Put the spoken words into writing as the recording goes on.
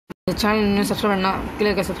Channel இன்னும் subscribe பண்ணால் கீழே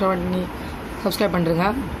இருக்க சப்ஸ்கிரைப் பண்ணுறங்க.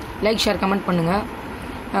 லைக் ஷேர் கமெண்ட் பண்ணுங்கள்.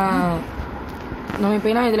 நம்ம இப்போ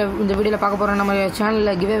என்ன இந்த வீடியோவில் பார்க்க போகிறோம், நம்ம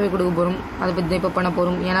சேனலில் கிவ்அவே கொடுக்க போகிறோம். அதை பற்றி இப்போ பண்ண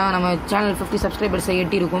போகிறோம். ஏன்னா நம்ம சேனல் 50 சப்ஸ்கிரைபர்ஸை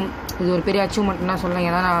எட்டியிருக்கும். இது ஒரு பெரிய அச்சீவ்மெண்ட்னா சொல்லலாம்.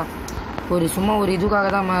 ஏன்னா நான் சும்மா ஒரு இதுக்காக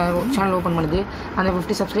தான் நம்ம சேனல் ஓப்பன் பண்ணுது. அந்த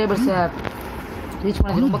 50 சப்ஸ்கிரைபர்ஸை ரீச்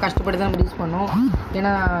பண்ணது ரொம்ப கஷ்டப்பட்டு தான் நம்ம ரீச் பண்ணோம்.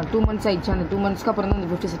 ஏன்னா 2 months ஆயிடுச்சு. அந்த 2 monthsக்கு அப்புறம் தான் அந்த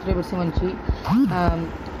 50 சப்ஸ்கிரைபர்ஸும் வந்துச்சு.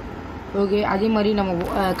 ஓகே, அதே மாதிரி நம்ம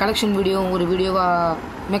கலெக்ஷன் ஒரு வீடியோவாக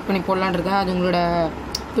மேக் பண்ணி போடலான்னு இருக்கேன். அது உங்களோட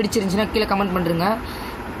பிடிச்சிருந்துச்சுன்னா கீழே கமெண்ட் பண்ணுறேங்க.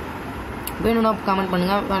 வேணும்னா கமெண்ட்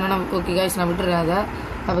பண்ணுங்கள், வேணும்னா ஓகே கைஸ் நான் விட்டுறேன். அதை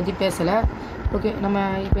பற்றி பேசலை. ஓகே, நம்ம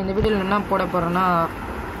இப்போ இந்த வீடியோவில் என்ன போட போகிறோன்னா,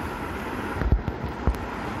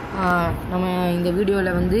 நம்ம இந்த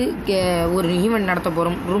வீடியோவில் வந்து ஒரு ஈவெண்ட் நடத்த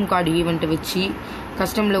போகிறோம். ரூம் கார்டு ஈவெண்ட்டை வச்சு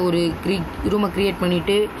கஸ்டமில் ஒரு ரூமை க்ரியேட்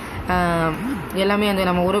பண்ணிவிட்டு எல்லாமே அந்த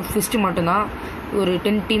நம்ம ஒரு ஃபிஸ்ட்டு மட்டும்தான். ஒரு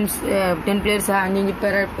 10 teams 10 players 5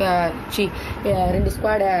 பேரை 2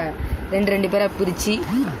 ஸ்குவாடை 2 பேரை பிரித்து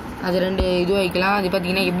அது 2 இது வைக்கலாம். அது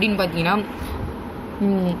பார்த்தீங்கன்னா எப்படின்னு பார்த்தீங்கன்னா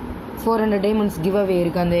 400 diamonds கிவ்அவே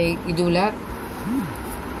இருக்குது அந்த இதுவில்.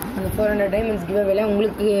 அந்த 400 diamonds கிவ்அவேல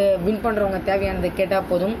உங்களுக்கு வின் பண்ணுறவங்க தேவையானதை கேட்டால்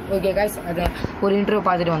போதும். ஓகே காய்ஸ், அதை ஒரு இன்டர்வியூ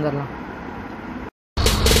பார்த்துட்டு வந்துடலாம்.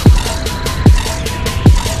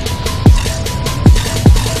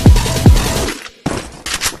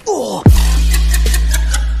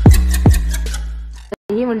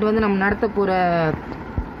 ஈவெண்ட் வந்து நம்ம நடத்த போகிற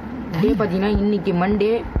டே பார்த்தீங்கன்னா இன்றைக்கி மண்டே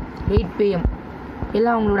 8 PM.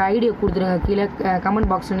 எல்லாம் உங்களோட ஐடியா கொடுத்துருங்க கீழே கமெண்ட்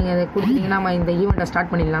பாக்ஸில். நீங்கள் அதை கொடுத்துட்டீங்கன்னா நம்ம இந்த ஈவெண்ட்டை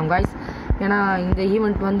ஸ்டார்ட் பண்ணிடலாம் காய்ஸ். ஏன்னா இந்த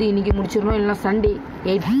ஈவெண்ட் வந்து இன்றைக்கி முடிச்சிடணும். இல்லைனா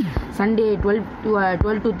சண்டே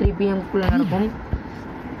 12 to 3 PM நடக்கும்.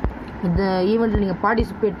 இந்த ஈவெண்ட்டில் நீங்கள்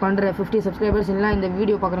பார்ட்டிசிபேட் பண்ணுற 50 சப்ஸ்கிரைபர்ஸ் எல்லாம் இந்த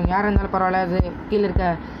வீடியோ பார்க்குறவங்க யாராக இருந்தாலும் பரவாயில்ல, அது கீழே இருக்க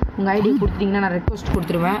உங்கள் ஐடியா கொடுத்துட்டிங்கன்னா நான் ரெக்வஸ்ட்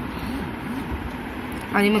கொடுத்துருவேன்.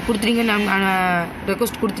 அதேமாதிரி கொடுத்துட்டீங்க, நான்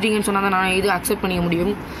ரெக்வஸ்ட் கொடுத்துட்டீங்கன்னு சொன்னால் தான் நான் இது அக்செப்ட் பண்ணிக்க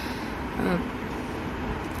முடியும்.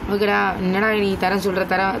 ஓகேடா, என்னடா நீ தரேன்னு சொல்கிற,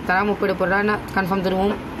 தராமல் போய்ட போடுறான்னா கன்ஃபார்ம்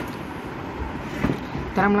தருவோம்.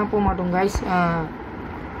 தரம்லாம் போக மாட்டோம் காய்ஸ்.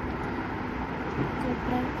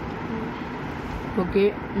 ஓகே,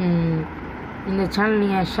 இந்த சேனல்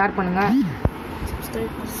நீங்கள் ஷேர் பண்ணுங்கள்,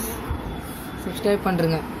 சப்ஸ்கிரைப்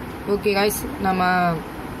பண்ணுறங்க. ஓகே காய்ஸ், நம்ம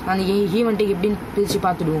அந்த ஈவெண்ட்டுக்கு எப்படின்னு பிரித்து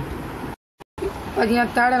பார்த்துடுவோம்.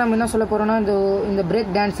 பார்த்தீங்கன்னா தேர்டாக நம்ம என்ன சொல்ல போகிறோன்னா, இந்த பிரேக்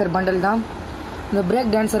டான்ஸர் பண்டல் தான். இந்த பிரேக்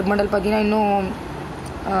டான்ஸர் பண்டல் பார்த்தீங்கன்னா இன்னும்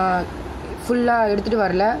ஃபுல்லாக எடுத்துகிட்டு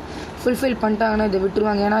வரல. ஃபுல்ஃபில் பண்ணிட்டாங்கன்னா இதை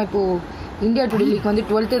விட்டுருவாங்க. ஏன்னா இப்போது இந்தியா டுடே லீக் வந்து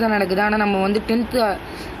 12th தான் நடக்குது. ஆனால் நம்ம வந்து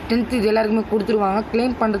 10th இது எல்லாருக்குமே கொடுத்துருவாங்க.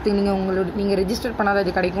 கிளைம் பண்ணுறதுக்கு நீங்கள் ரெஜிஸ்டர் பண்ணாத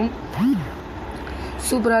இது கிடைக்கும்.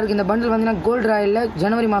 சூப்பராக இருக்குது இந்த பண்டல். பார்த்தீங்கன்னா கோல்டு ராயலில்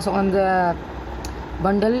ஜனவரி மாதம் வந்த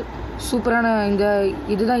பண்டல். சூப்பரான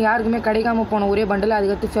இதுதான் யாருக்குமே கிடைக்காம போன ஒரே பண்டல்.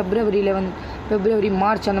 அதுக்கடுத்து February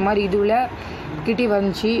March அந்த மாதிரி இதுவில் கிட்டே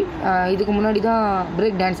வந்துச்சு. இதுக்கு முன்னாடி தான்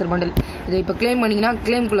பிரேக் டான்ஸர் பண்டல். இதை இப்போ கிளைம் பண்ணிங்கன்னா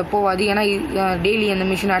கிளைம்குள்ளே போகாது. ஏன்னா டெய்லி அந்த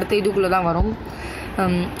மிஷின் அடுத்த இதுக்குள்ளே தான் வரும்.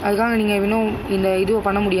 அதுக்காக நீங்கள் இன்னும் இந்த இதுவை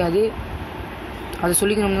பண்ண முடியாது. அதை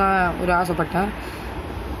சொல்லிக்கணும்னு தான் ஒரு ஆசைப்பட்டேன்.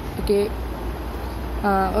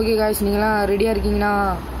 ஓகே காய்ஸ், நீங்களாம் ரெடியாக இருக்கீங்கன்னா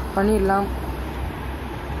பண்ணிடலாம்.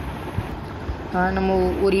 நம்ம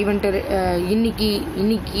ஒரு ஈவெண்ட்டு இன்னைக்கு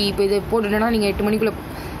இப்போ இதை போட்டுட்டேன்னா நீங்கள் 8 மணிக்குள்ளே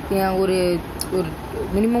ஒரு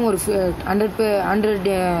மினிமம் ஒரு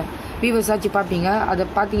 100 வியூவர்ஸ் ஆச்சு பார்ப்பீங்க. அதை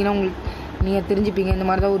பார்த்தீங்கன்னா நீங்கள் தெரிஞ்சுப்பீங்க. இந்த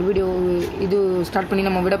மாதிரி தான் ஒரு வீடியோ இது ஸ்டார்ட் பண்ணி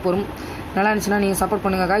நம்ம விட போகிறோம். நல்லா இருந்துச்சுன்னா நீங்கள் சப்போர்ட்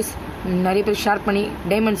பண்ணுங்கள் காய்ஸ். நிறைய பேர் ஷேர் பண்ணி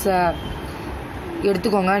டைமண்ட்ஸை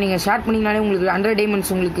எடுத்துக்கோங்க. நீங்கள் ஷேர் பண்ணிங்கனாலே உங்களுக்கு 100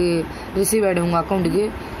 diamonds உங்களுக்கு ரிசீவ் ஆகிடும் உங்கள் அக்கௌண்ட்டுக்கு.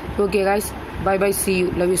 Okay guys, by see you,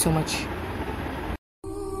 love you so much.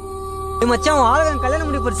 மச்சான் ஆளுங்க கல்யாணம்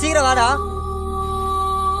முடிய போற, சீக்கிரம் வாடா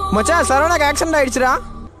மச்சான். சரவணாக்கு ஆக்சிடென்ட் ஆயிடுச்சுடா.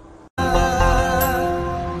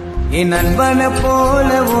 என் நண்பனை போல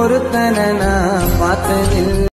ஒருத்தனை நான் பார்த்ததில்லை.